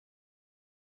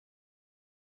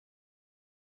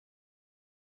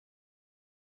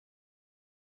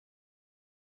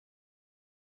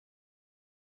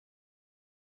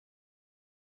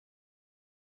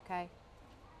okay.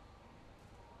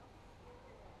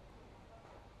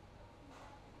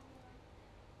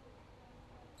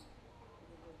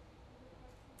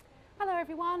 Hello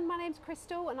everyone, my name's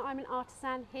Kristel and I'm an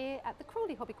artisan here at the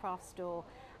Crawley Hobbycraft store,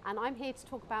 and I'm here to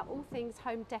talk about all things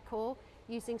home decor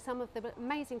using some of the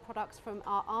amazing products from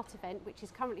our art event, which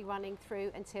is currently running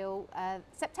through until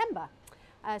September.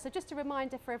 So just a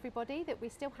reminder for everybody that we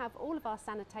still have all of our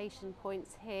sanitation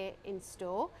points here in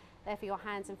store. They're for your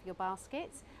hands and for your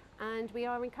baskets, and we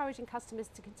are encouraging customers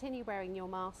to continue wearing your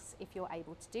masks if you're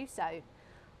able to do so.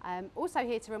 Also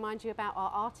here to remind you about our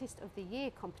Artist of the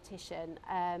Year competition.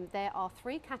 There are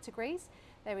 3 categories.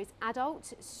 There is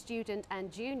adult, student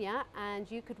and junior, and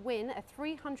you could win a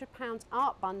 £300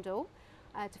 art bundle.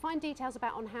 To find details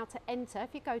about on how to enter,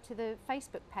 if you go to the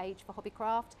Facebook page for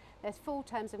Hobbycraft, there's full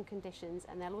terms and conditions,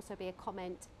 and there'll also be a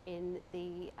comment in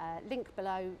the link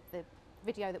below the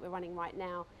video that we're running right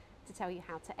now to tell you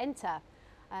how to enter.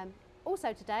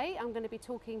 Also today I'm going to be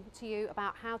talking to you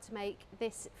about how to make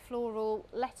this floral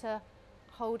letter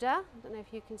holder. I don't know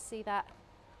if you can see that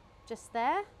just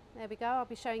there. There we go. I'll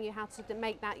be showing you how to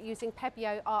make that using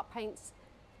Pebeo art paints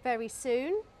very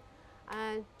soon.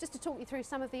 Just to talk you through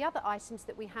some of the other items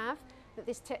that we have that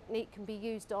this technique can be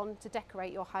used on to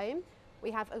decorate your home.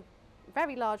 We have a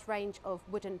very large range of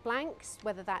wooden blanks,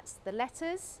 whether that's the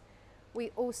letters.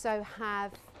 We also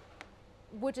have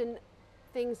wooden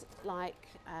things like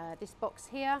this box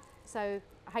here. So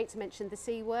I hate to mention the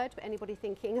C word, but anybody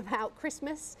thinking about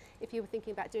Christmas, if you were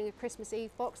thinking about doing a Christmas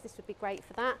Eve box, this would be great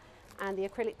for that. And the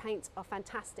acrylic paints are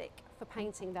fantastic for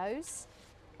painting those.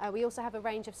 We also have a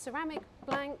range of ceramic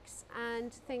blanks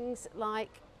and things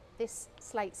like this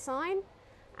slate sign.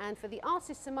 And for the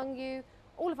artists among you,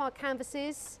 all of our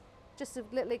canvases, just a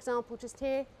little example just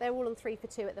here, they're all on 3 for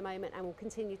 2 at the moment and will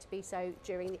continue to be so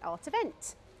during the art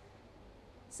event.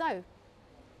 So,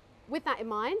 with that in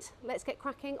mind, let's get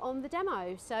cracking on the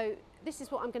demo. So this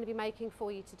is what I'm going to be making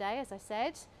for you today, as I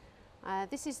said.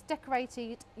 This is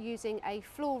decorated using a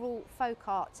floral folk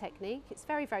art technique. It's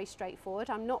very, very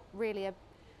straightforward. I'm not really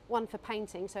one for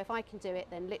painting, so if I can do it,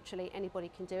 then literally anybody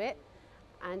can do it.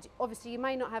 And obviously you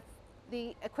may not have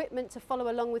the equipment to follow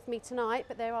along with me tonight,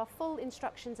 but there are full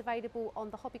instructions available on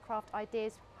the Hobbycraft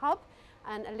Ideas Hub,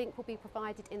 and a link will be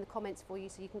provided in the comments for you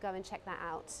so you can go and check that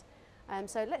out.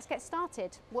 So let's get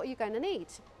started. What are you going to need?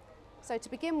 So to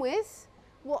begin with,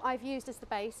 what I've used as the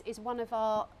base is one of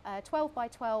our 12 by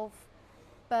 12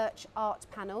 birch art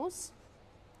panels.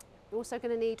 You're also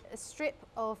going to need a strip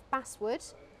of basswood,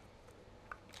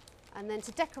 and then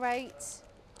to decorate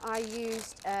I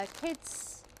used a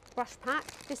kids brush pack.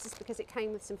 This is because it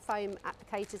came with some foam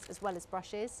applicators as well as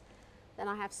brushes. Then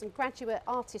I have some graduate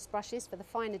artist brushes for the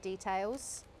finer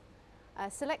details,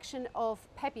 a selection of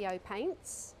Pebeo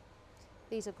paints.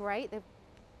 These are great, the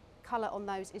colour on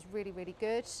those is really, really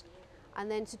good.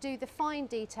 And then to do the fine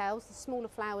details, the smaller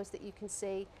flowers that you can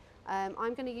see, I'm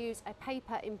going to use a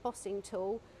paper embossing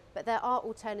tool, but there are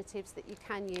alternatives that you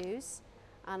can use,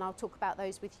 and I'll talk about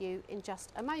those with you in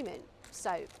just a moment.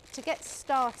 So to get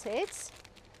started,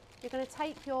 you're going to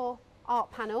take your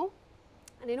art panel,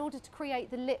 and in order to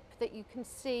create the lip that you can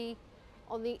see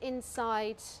on the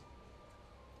inside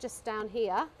just down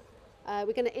here,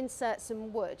 we're going to insert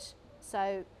some wood.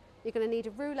 So you're going to need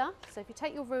a ruler. So if you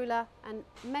take your ruler and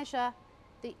measure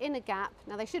the inner gap,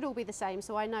 now they should all be the same,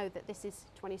 so I know that this is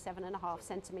 27.5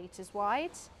 centimetres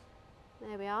wide.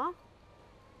 There we are.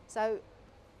 So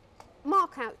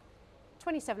mark out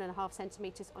 27.5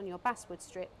 centimetres on your basswood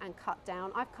strip and cut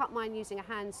down. I've cut mine using a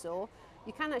handsaw.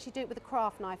 You can actually do it with a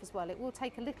craft knife as well. It will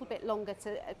take a little bit longer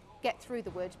to get through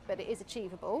the wood, but it is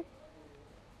achievable.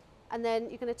 And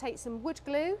then you're going to take some wood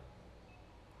glue,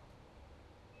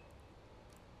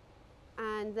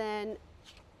 and then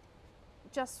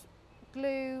just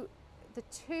glue the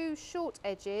 2 short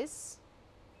edges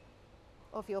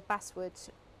of your basswood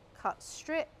cut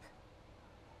strip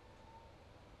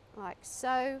like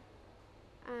so,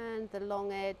 and the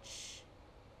long edge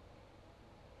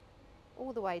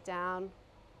all the way down.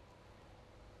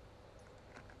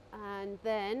 And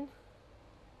then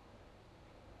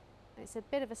it's a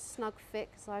bit of a snug fit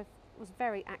because I was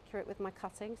very accurate with my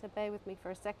cutting, so bear with me for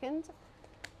a second.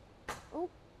 Oh,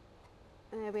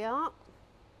 there we are.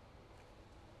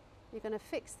 You're going to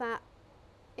fix that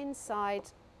inside.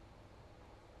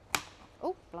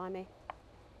 Oh, blimey.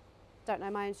 Don't know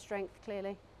my own strength,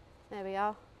 clearly. There we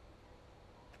are.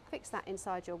 Fix that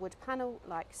inside your wood panel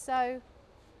like so.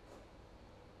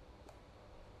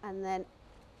 And then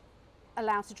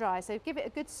allow to dry. So give it a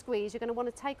good squeeze. You're going to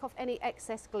want to take off any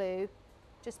excess glue,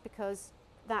 just because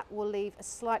that will leave a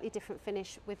slightly different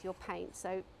finish with your paint.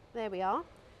 So there we are.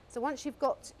 So once you've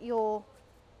got your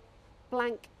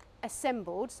blank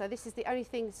assembled, so this is the only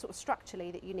thing sort of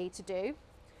structurally that you need to do,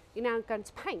 you're now going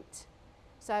to paint.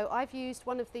 So I've used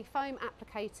one of the foam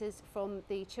applicators from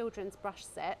the children's brush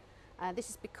set. This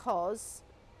is because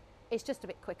it's just a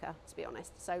bit quicker, to be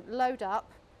honest. So load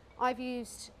up. I've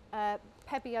used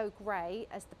Pebeo grey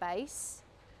as the base.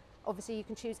 Obviously you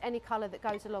can choose any colour that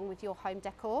goes along with your home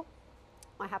decor.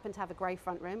 I happen to have a grey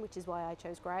front room, which is why I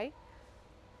chose grey.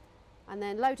 And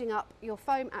then loading up your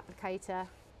foam applicator,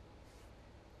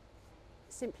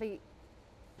 simply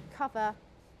cover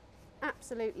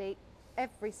absolutely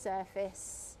every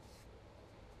surface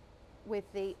with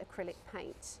the acrylic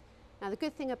paint. Now the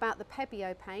good thing about the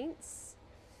Pebeo paints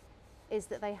is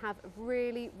that they have a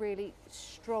really, really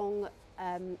strong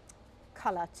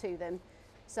colour to them.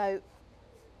 So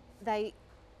they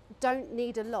don't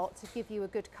need a lot to give you a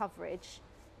good coverage.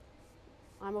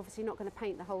 I'm obviously not going to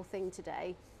paint the whole thing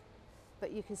today,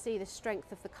 but you can see the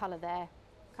strength of the colour there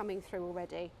coming through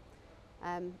already.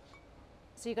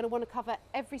 So you're going to want to cover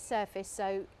every surface,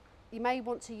 so you may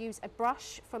want to use a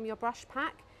brush from your brush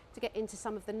pack to get into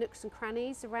some of the nooks and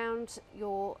crannies around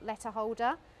your letter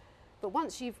holder. But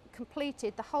once you've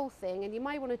completed the whole thing, and you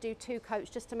may want to do 2 coats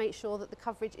just to make sure that the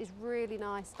coverage is really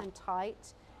nice and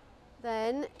tight,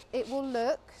 then it will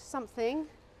look something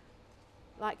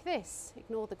like this.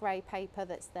 Ignore the grey paper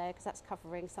that's there because that's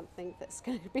covering something that's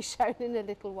going to be shown in a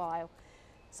little while.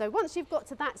 So once you've got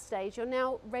to that stage, you're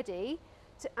now ready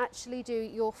to actually do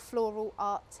your floral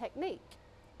art technique,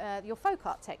 your folk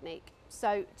art technique.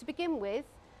 So to begin with,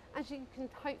 as you can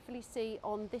hopefully see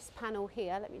on this panel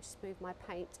here, let me just move my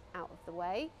paint out of the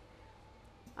way.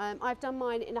 I've done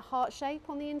mine in a heart shape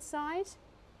on the inside.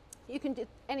 You can do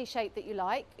any shape that you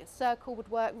like. A circle would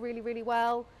work really, really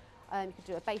well. You could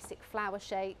do a basic flower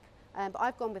shape, but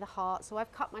I've gone with a heart. So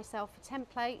I've cut myself a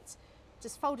template,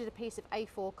 just folded a piece of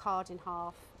A4 card in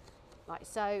half, like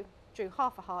so, drew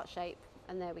half a heart shape,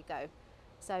 and there we go.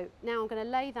 So now I'm going to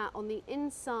lay that on the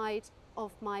inside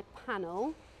of my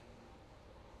panel,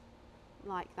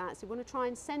 like that. So you want to try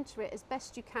and centre it as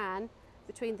best you can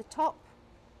between the top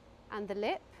and the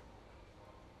lip,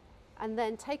 and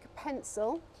then take a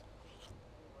pencil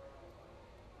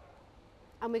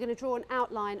and we're going to draw an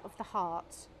outline of the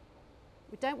heart.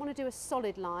 We don't want to do a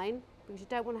solid line because you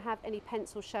don't want to have any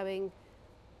pencil showing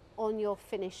on your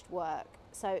finished work.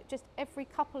 So just every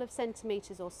couple of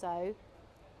centimetres or so,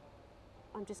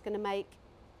 I'm just going to make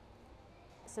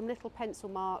some little pencil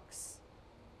marks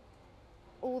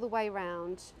all the way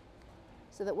around,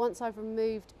 so that once I've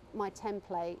removed my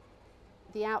template,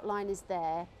 the outline is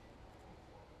there,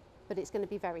 but it's going to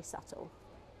be very subtle.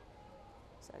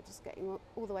 So just getting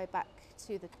all the way back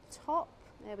to the top,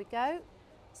 there we go.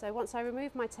 So once I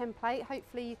remove my template,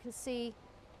 hopefully you can see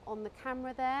on the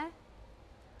camera there,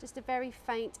 just a very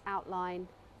faint outline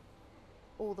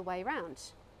all the way around.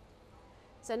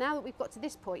 So now that we've got to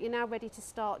this point, you're now ready to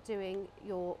start doing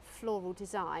your floral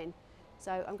design.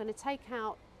 So I'm going to take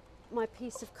out my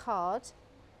piece of card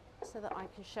so that I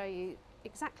can show you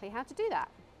exactly how to do that.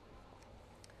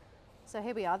 So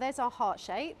here we are, there's our heart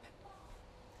shape.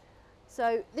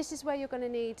 So this is where you're going to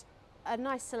need a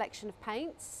nice selection of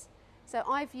paints. So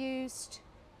I've used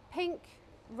pink,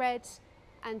 red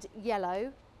and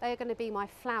yellow. They are going to be my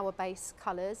flower base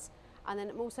colours, and then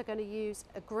I'm also going to use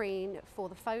a green for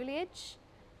the foliage,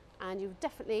 and you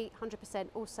definitely 100%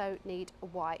 also need a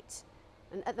white.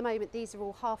 And at the moment these are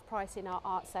all half price in our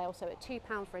art sale, so at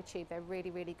 £2 for a tube they're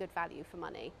really, really good value for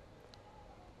money.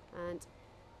 And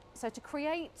so to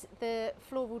create the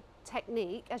floral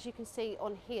technique, as you can see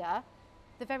on here,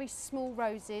 the very small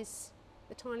roses,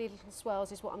 the tiny little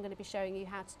swirls is what I'm going to be showing you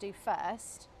how to do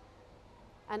first.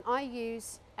 And I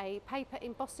use a paper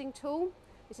embossing tool.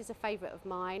 This is a favourite of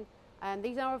mine.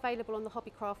 These are available on the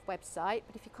Hobbycraft website,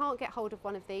 but if you can't get hold of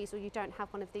one of these or you don't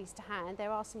have one of these to hand,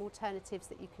 there are some alternatives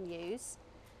that you can use.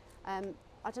 I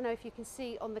don't know if you can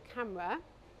see on the camera,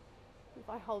 if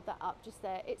I hold that up just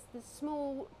there, it's the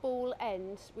small ball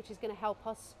end which is going to help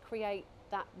us create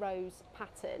that rose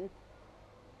pattern.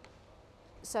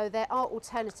 So there are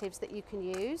alternatives that you can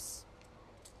use.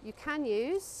 You can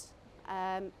use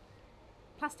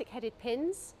plastic headed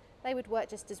pins, they would work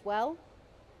just as well.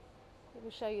 Let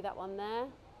me show you that one there.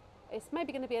 It's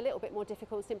maybe going to be a little bit more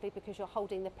difficult simply because you're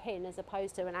holding the pin as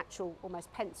opposed to an actual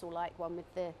almost pencil-like one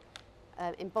with the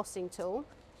embossing tool.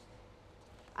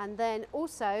 And then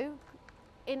also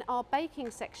in our baking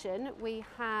section we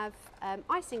have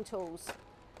icing tools,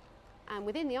 and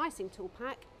within the icing tool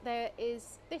pack there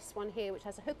is this one here which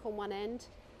has a hook on one end,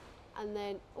 and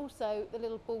then also the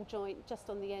little ball joint just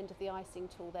on the end of the icing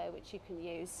tool there which you can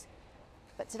use.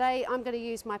 But today I'm going to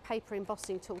use my paper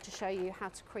embossing tool to show you how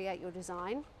to create your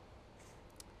design.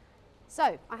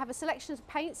 So I have a selection of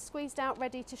paints squeezed out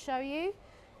ready to show you.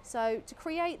 So to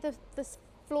create the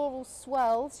floral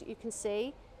swirls you can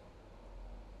see,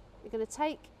 you're going to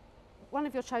take one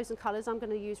of your chosen colours. I'm going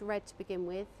to use red to begin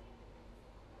with,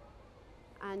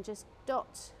 and just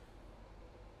dot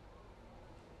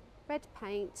red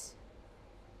paint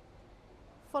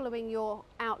following your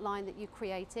outline that you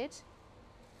created.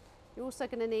 You're also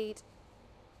going to need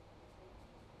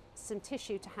some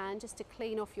tissue to hand just to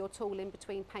clean off your tool in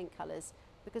between paint colours,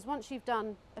 because once you've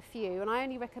done a few, and I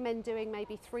only recommend doing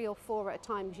maybe 3 or 4 at a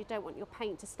time because you don't want your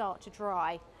paint to start to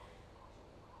dry.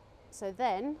 So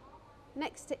then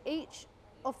next to each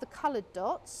of the coloured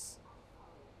dots,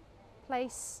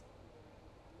 place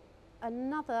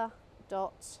another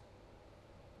dot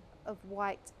of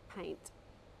white paint,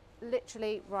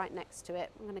 literally right next to it.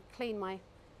 I'm going to clean my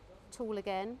tool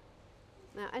again.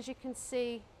 Now, as you can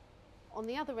see on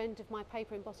the other end of my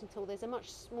paper embossing tool, there's a much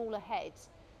smaller head,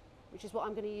 which is what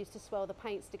I'm going to use to swirl the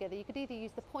paints together. You could either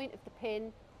use the point of the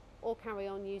pin or carry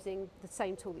on using the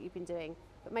same tool that you've been doing,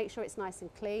 but make sure it's nice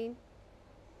and clean.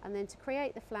 And then to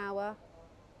create the flower,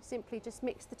 simply just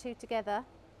mix the two together.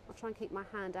 I'll try and keep my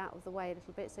hand out of the way a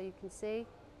little bit so you can see.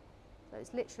 So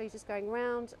it's literally just going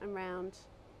round and round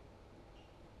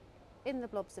in the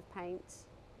blobs of paint,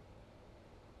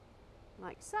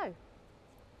 like so.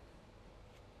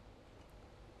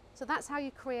 So that's how you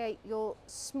create your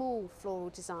small floral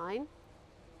design.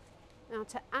 Now,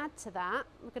 to add to that,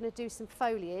 we're going to do some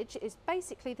foliage. It's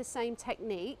basically the same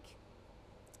technique,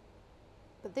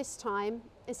 but this time,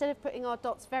 instead of putting our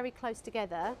dots very close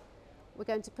together, we're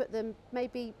going to put them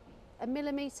maybe 1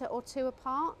 millimetre or 2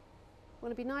 apart. We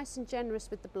want to be nice and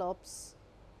generous with the blobs.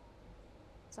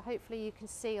 So hopefully you can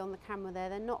see on the camera there,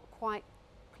 they're not quite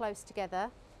close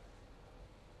together.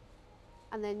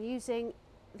 And then using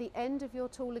the end of your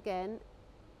tool again,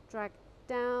 drag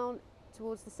down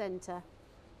towards the centre,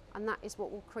 and that is what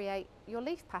will create your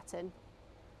leaf pattern.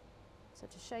 So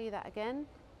to show you that again,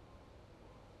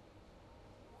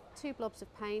 2 blobs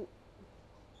of paint,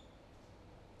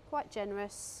 quite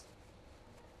generous,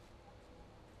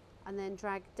 and then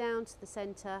drag down to the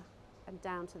centre and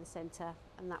down to the centre,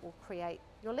 and that will create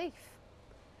your leaf.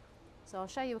 So I'll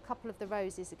show you a couple of the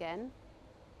roses again.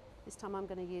 This time I'm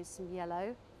going to use some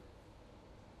yellow.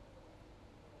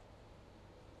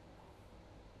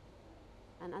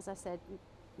 And as I said,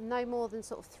 no more than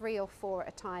sort of 3 or 4 at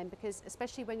a time, because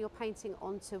especially when you're painting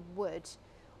onto wood,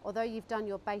 although you've done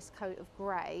your base coat of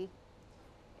grey,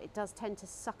 it does tend to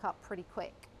suck up pretty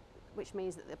quick, which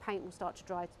means that the paint will start to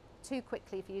dry too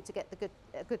quickly for you to get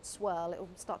a good swirl. It will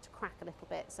start to crack a little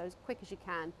bit, so as quick as you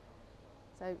can.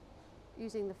 So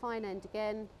using the fine end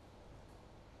again,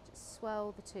 just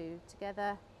swirl the two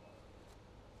together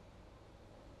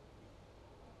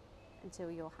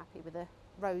until you're happy with a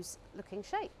rose looking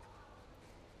shape.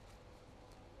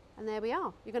 And there we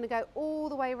are. You're going to go all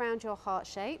the way around your heart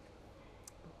shape,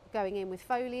 going in with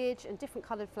foliage and different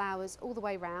coloured flowers all the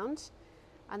way round.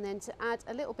 And then to add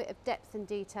a little bit of depth and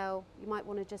detail, you might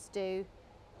want to just do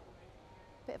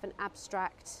a bit of an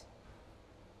abstract,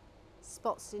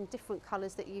 spots in different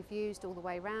colours that you've used all the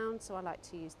way around. So I like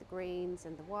to use the greens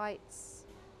and the whites,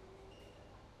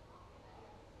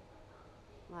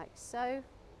 like so.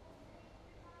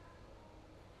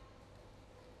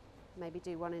 Maybe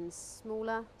do one in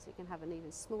smaller, so you can have an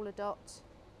even smaller dot.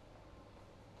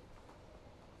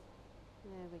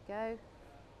 There we go.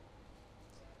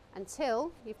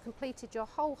 Until you've completed your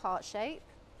whole heart shape,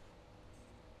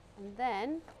 and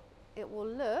then it will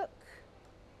look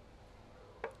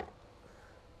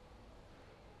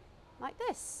like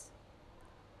this.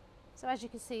 So as you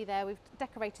can see there, we've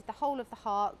decorated the whole of the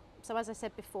heart. So as I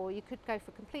said before, you could go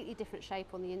for a completely different shape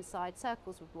on the inside.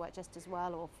 Circles would work just as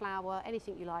well, or flower,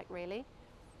 anything you like really.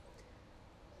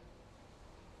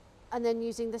 And then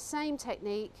using the same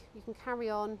technique, you can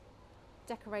carry on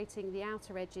decorating the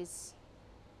outer edges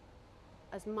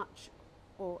as much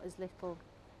or as little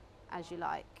as you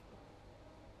like.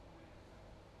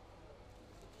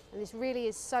 And this really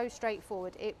is so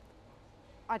straightforward.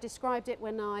 I described it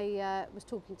when I was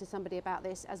talking to somebody about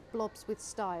this as blobs with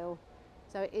style.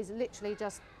 So it is literally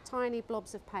just tiny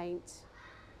blobs of paint,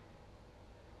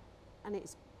 and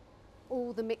it's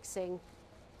all the mixing,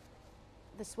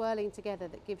 the swirling together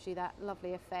that gives you that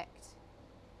lovely effect.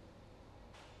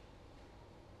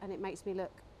 And it makes me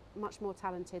look much more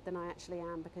talented than I actually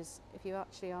am, because if you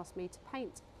actually asked me to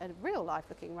paint a real life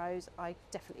looking rose, I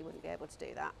definitely wouldn't be able to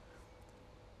do that.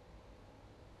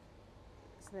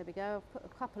 So there we go, I've put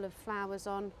a couple of flowers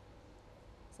on,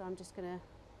 so I'm just going to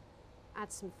add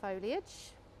some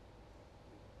foliage.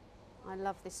 I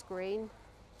love this green.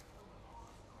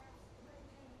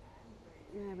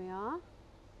 There we are.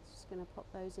 Just going to pop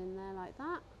those in there like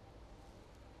that.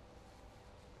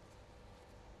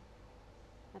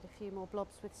 Add a few more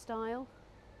blobs with style.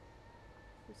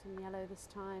 Do some yellow this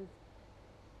time.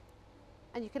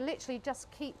 And you can literally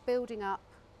just keep building up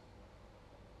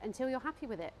until you're happy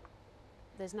with it.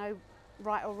 There's no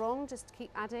right or wrong, just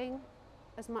keep adding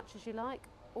as much as you like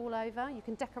all over. You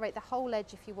can decorate the whole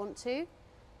edge if you want to,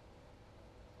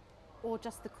 or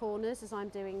just the corners as I'm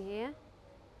doing here.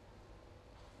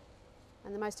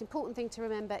 And the most important thing to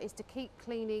remember is to keep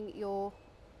cleaning your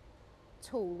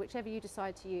tool, whichever you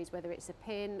decide to use, whether it's a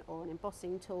pin or an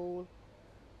embossing tool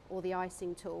or the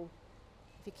icing tool.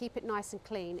 If you keep it nice and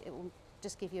clean, it will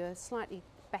just give you a slightly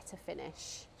better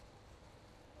finish.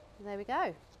 There we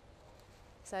go.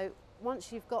 So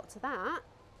once you've got to that,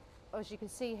 as you can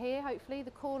see here, hopefully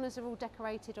the corners are all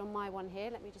decorated on my one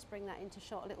here. Let me just bring that into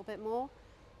shot a little bit more.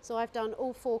 So I've done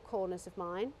all 4 corners of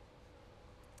mine.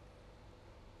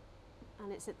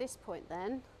 And it's at this point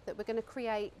then that we're going to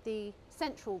create the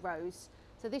central rows.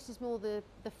 So this is more the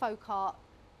folk art,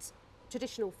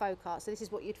 traditional folk art. So this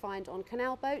is what you'd find on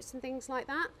canal boats and things like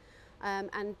that.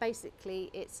 And basically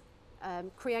it's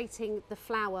creating the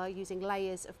flower using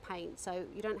layers of paint. So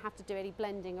you don't have to do any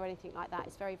blending or anything like that.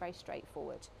 It's very, very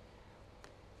straightforward.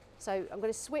 So I'm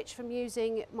going to switch from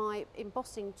using my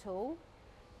embossing tool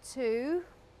to,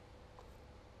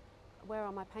 where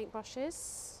are my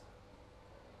paintbrushes?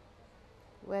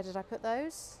 Where did I put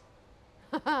those?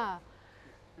 There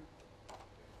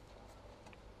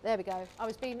we go. I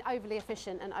was being overly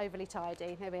efficient and overly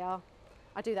tidy. Here we are.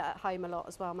 I do that at home a lot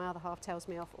as well. My other half tells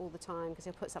me off all the time because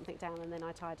he'll put something down and then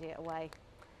I tidy it away.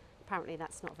 Apparently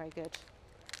that's not very good.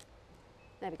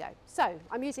 There we go. So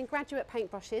I'm using graduate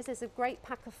paintbrushes. There's a great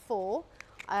pack of 4.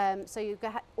 So you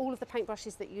get all of the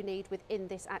paintbrushes that you need within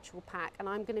this actual pack. And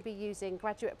I'm going to be using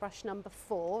graduate brush number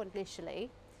 4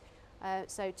 initially.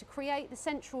 So to create the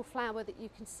central flower that you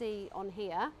can see on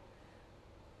here,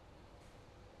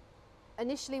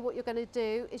 initially what you're going to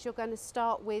do is you're going to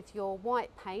start with your white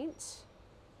paint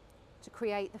to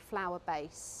create the flower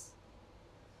base.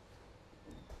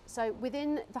 So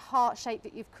within the heart shape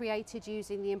that you've created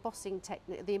using the embossing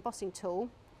technique, the embossing tool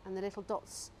and the little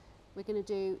dots, we're going to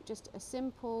do just a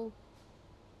simple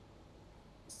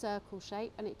circle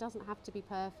shape, and it doesn't have to be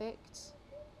perfect,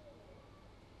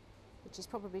 which is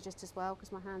probably just as well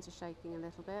because my hands are shaking a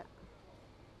little bit.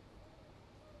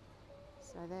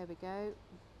 So there we go.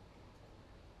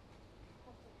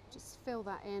 Just fill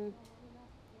that in.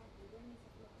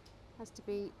 Has to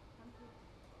be,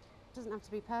 doesn't have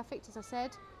to be perfect, as I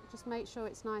said. Just make sure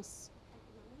it's nice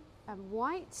and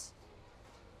white.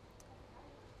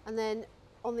 And then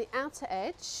on the outer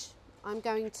edge, I'm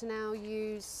going to now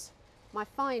use my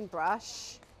fine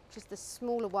brush, which is the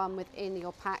smaller one within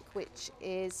your pack, which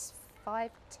is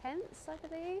 5/10, I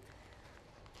believe.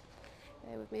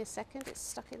 Bear with me a second, it's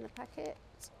stuck in the packet.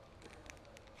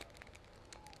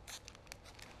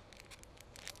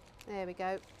 There we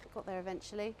go, got there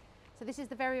eventually. So this is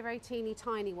the very, very teeny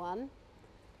tiny one.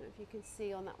 I don't know if you can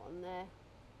see on that one there.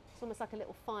 It's almost like a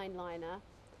little fine liner.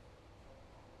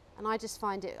 And I just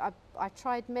find it, I've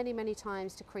tried many, many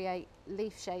times to create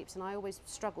leaf shapes and I always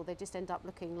struggle. They just end up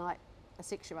looking like a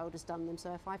 6-year-old has done them.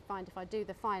 So if I do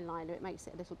the fine liner, it makes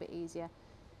it a little bit easier.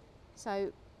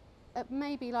 So at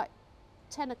maybe like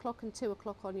 10 o'clock and 2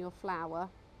 o'clock on your flower,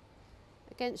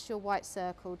 against your white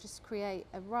circle, just create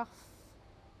a rough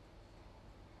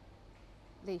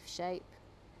leaf shape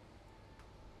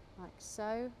like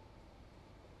so.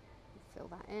 Fill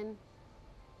that in.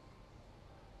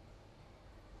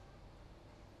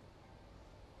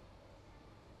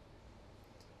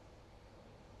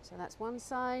 So that's one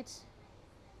side.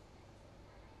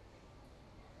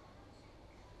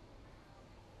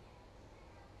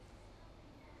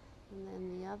 And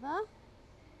then the other.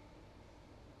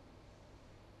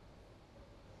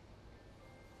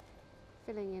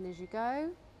 Filling in as you go.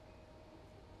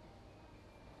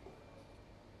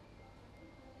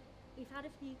 We've had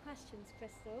a few questions,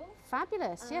 Kristel.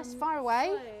 Fabulous, yes, fire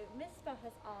away. So, Misbah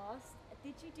has asked,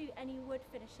 did you do any wood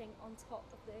finishing on top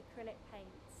of the acrylic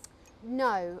paints?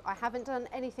 No, I haven't done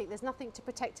anything. There's nothing to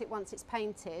protect it once it's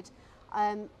painted.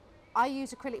 I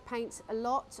use acrylic paints a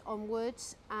lot on wood,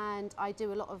 and I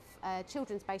do a lot of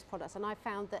children's based products, and I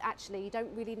found that actually you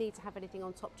don't really need to have anything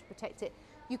on top to protect it.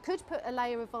 You could put a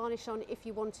layer of varnish on if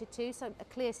you wanted to, so a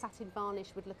clear satin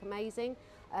varnish would look amazing,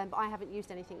 but I haven't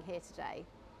used anything here today.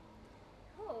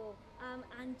 Cool.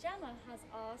 And Gemma has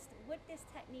asked, would this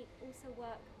technique also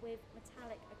work with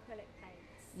metallic acrylic paints?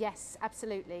 Yes,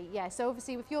 absolutely. Yeah. So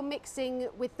obviously, if you're mixing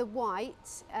with the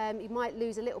white, you might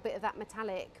lose a little bit of that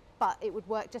metallic, but it would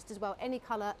work just as well. Any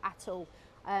colour at all.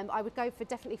 I would go for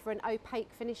definitely for an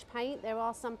opaque finish paint. There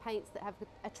are some paints that have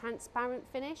a transparent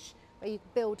finish where you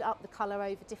build up the colour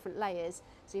over different layers.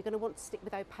 So you're going to want to stick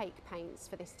with opaque paints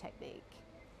for this technique.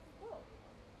 Cool.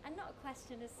 And not a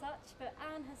question as such, but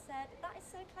Anne has said, that is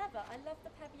so clever. I love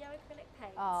the Pebeo acrylic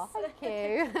paints. Oh, thank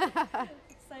you.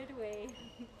 So do we.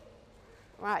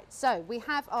 Right, so we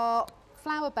have our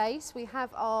flower base, we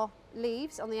have our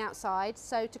leaves on the outside.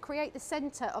 So to create the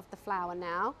centre of the flower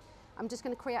now, I'm just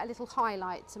going to create a little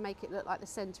highlight to make it look like the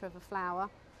centre of a flower.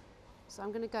 So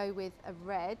I'm going to go with a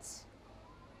red,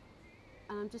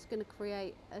 and I'm just going to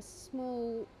create a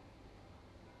small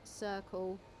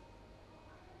circle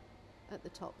at the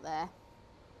top there,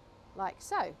 like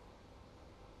so.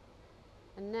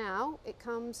 And now it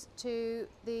comes to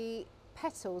the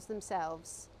petals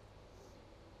themselves.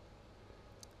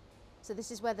 So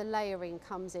this is where the layering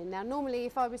comes in. Now normally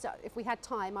if we had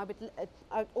time,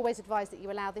 I'd always advise that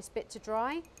you allow this bit to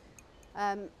dry.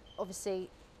 Obviously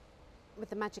with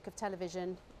the magic of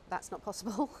television that's not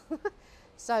possible.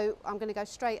 So I'm going to go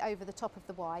straight over the top of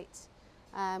the white.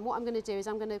 What I'm going to do is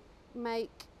I'm going to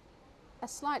make a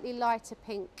slightly lighter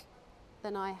pink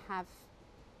than I have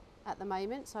at the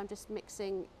moment. So I'm just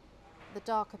mixing the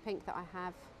darker pink that I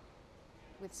have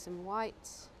with some white.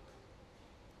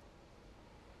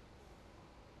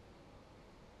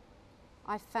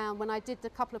 I found when I did a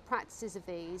couple of practices of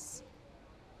these,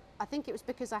 I think it was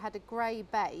because I had a grey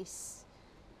base.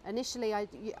 Initially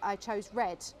I chose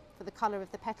red for the colour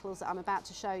of the petals that I'm about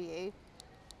to show you,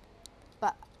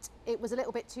 but it was a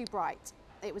little bit too bright.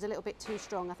 It was a little bit too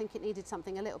strong. I think it needed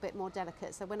something a little bit more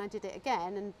delicate. So when I did it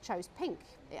again and chose pink,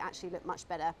 it actually looked much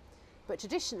better. But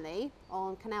traditionally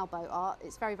on canal boat art,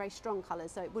 it's very, very strong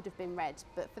colours, so it would have been red.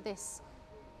 But for this,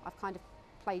 I've kind of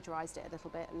plagiarised it a little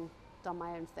bit and done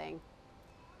my own thing.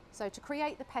 So to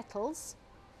create the petals,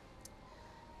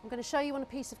 I'm going to show you on a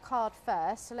piece of card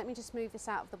first. So let me just move this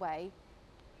out of the way.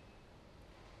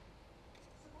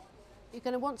 You're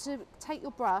going to want to take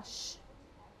your brush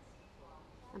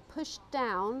and push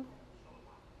down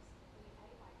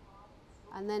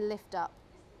and then lift up.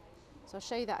 So I'll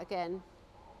show you that again.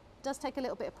 It does take a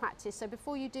little bit of practice. So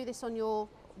before you do this on your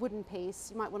wooden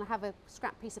piece, you might want to have a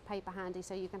scrap piece of paper handy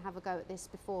so you can have a go at this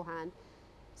beforehand.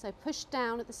 So push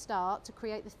down at the start to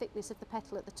create the thickness of the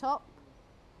petal at the top,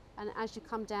 and as you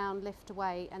come down, lift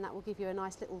away, and that will give you a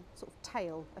nice little sort of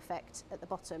tail effect at the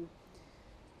bottom.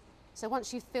 So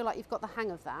once you feel like you've got the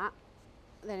hang of that,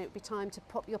 then it would be time to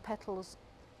pop your petals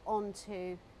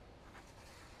onto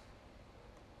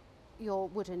your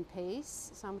wooden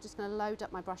piece. So I'm just going to load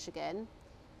up my brush again,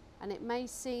 and it may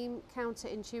seem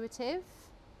counterintuitive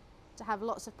to have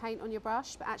lots of paint on your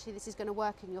brush, but actually this is going to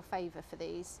work in your favour for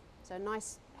these. So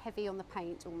nice heavy on the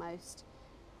paint almost.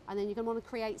 And then you're going to want to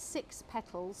create 6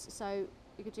 petals. So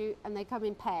you could do, and they come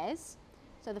in pairs.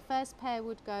 So the first pair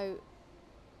would go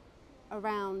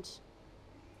around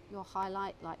your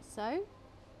highlight like so.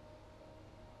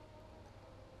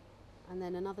 And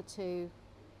then another 2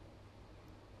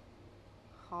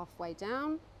 halfway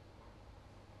down.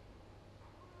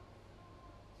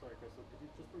 Sorry, Kristel, could you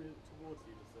just bring it towards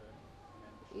you just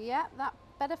there? Yeah, that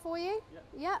better for you? Yep.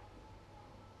 Yeah.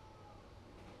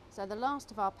 So the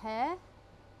last of our pair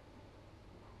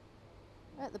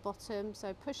at the bottom,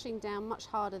 so pushing down much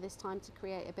harder this time to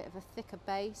create a bit of a thicker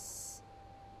base.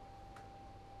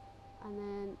 And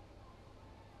then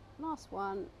last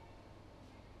one,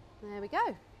 there we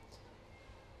go.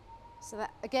 So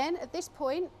that again, at this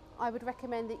point, I would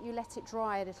recommend that you let it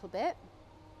dry a little bit,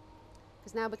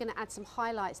 because now we're going to add some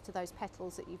highlights to those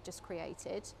petals that you've just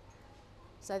created.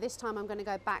 So this time I'm going to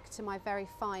go back to my very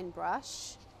fine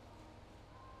brush.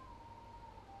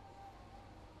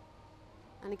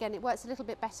 And again, it works a little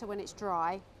bit better when it's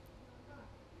dry.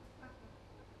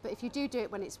 But if you do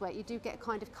it when it's wet, you do get a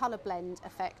kind of colour blend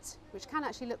effect, which can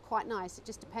actually look quite nice. It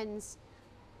just depends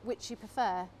which you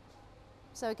prefer.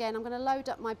 So again, I'm going to load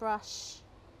up my brush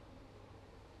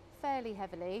fairly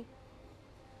heavily.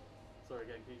 Sorry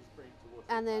again, can you just bring it towards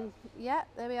And you? then, yeah,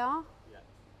 there we are. Yeah.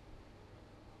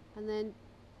 And then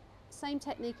same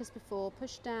technique as before,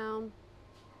 push down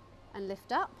and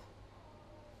lift up.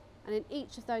 And in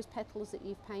each of those petals that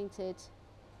you've painted,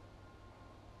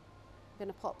 I'm going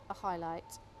to pop a highlight.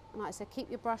 And like I said, keep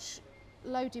your brush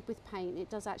loaded with paint. It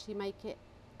does actually make it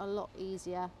a lot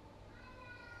easier.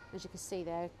 As you can see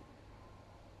there,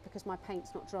 because my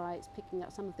paint's not dry, it's picking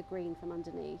up some of the green from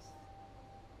underneath.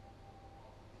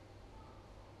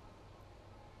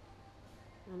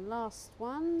 And last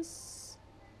ones.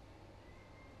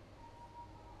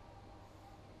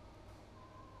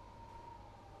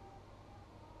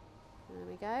 There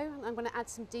we go. I'm going to add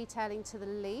some detailing to the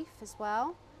leaf as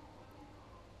well.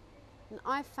 And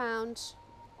I found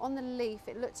on the leaf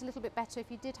it looked a little bit better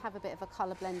if you did have a bit of a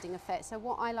colour blending effect. So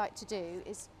what I like to do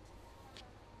is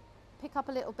pick up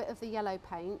a little bit of the yellow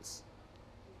paint,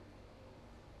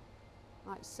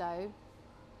 like so,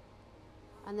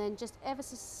 and then just ever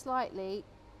so slightly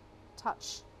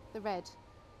touch the red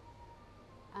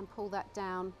and pull that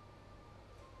down.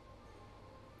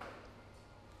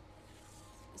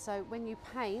 So when you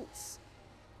paint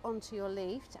onto your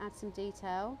leaf to add some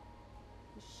detail,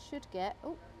 you should get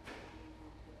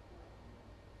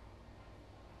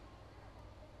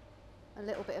a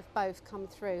little bit of both come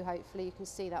through. Hopefully you can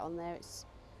see that on there.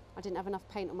 I didn't have enough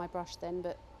paint on my brush then,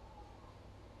 but.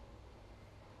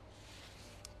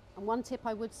 And one tip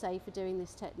I would say for doing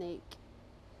this technique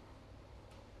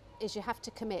is you have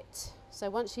to commit. So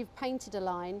once you've painted a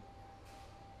line,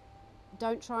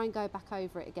 don't try and go back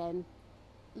over it again.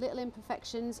 Little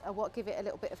imperfections are what give it a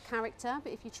little bit of character,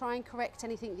 but if you try and correct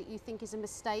anything that you think is a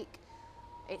mistake,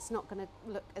 it's not going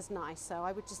to look as nice. So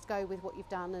I would just go with what you've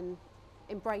done and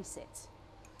embrace it.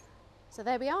 So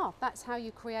there we are. That's how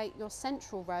you create your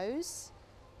central rose.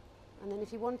 And then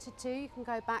if you wanted to, you can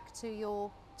go back to your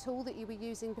tool that you were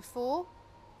using before.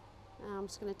 I'm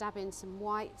just going to dab in some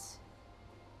white,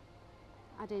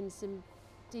 add in some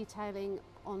detailing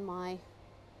on my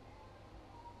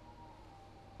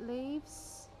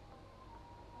leaves,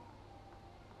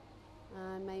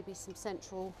 and maybe some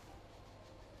central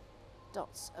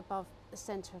dots above the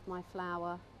centre of my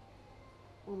flower,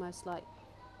 almost like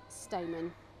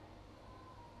stamen.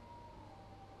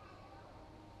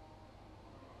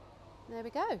 There we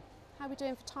go. How are we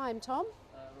doing for time, Tom?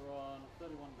 We're on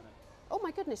 31 minutes. Oh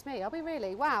my goodness me, are we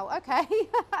really? Wow, okay.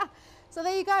 So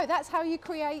there you go, that's how you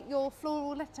create your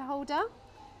floral letter holder.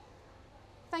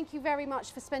 Thank you very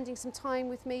much for spending some time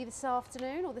with me this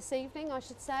afternoon, or this evening I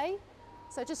should say.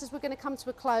 So just as we're going to come to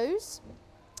a close,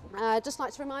 I'd just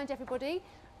like to remind everybody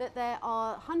that there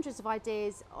are hundreds of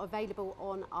ideas available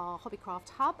on our Hobbycraft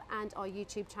Hub and our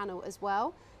YouTube channel as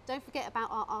well. Don't forget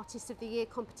about our Artist of the Year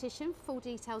competition. Full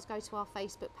details go to our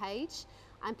Facebook page.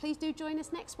 And please do join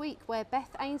us next week, where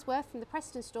Beth Ainsworth from the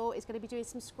Preston store is going to be doing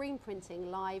some screen printing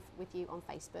live with you on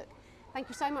Facebook. Thank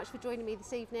you so much for joining me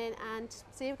this evening, and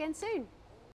see you again soon.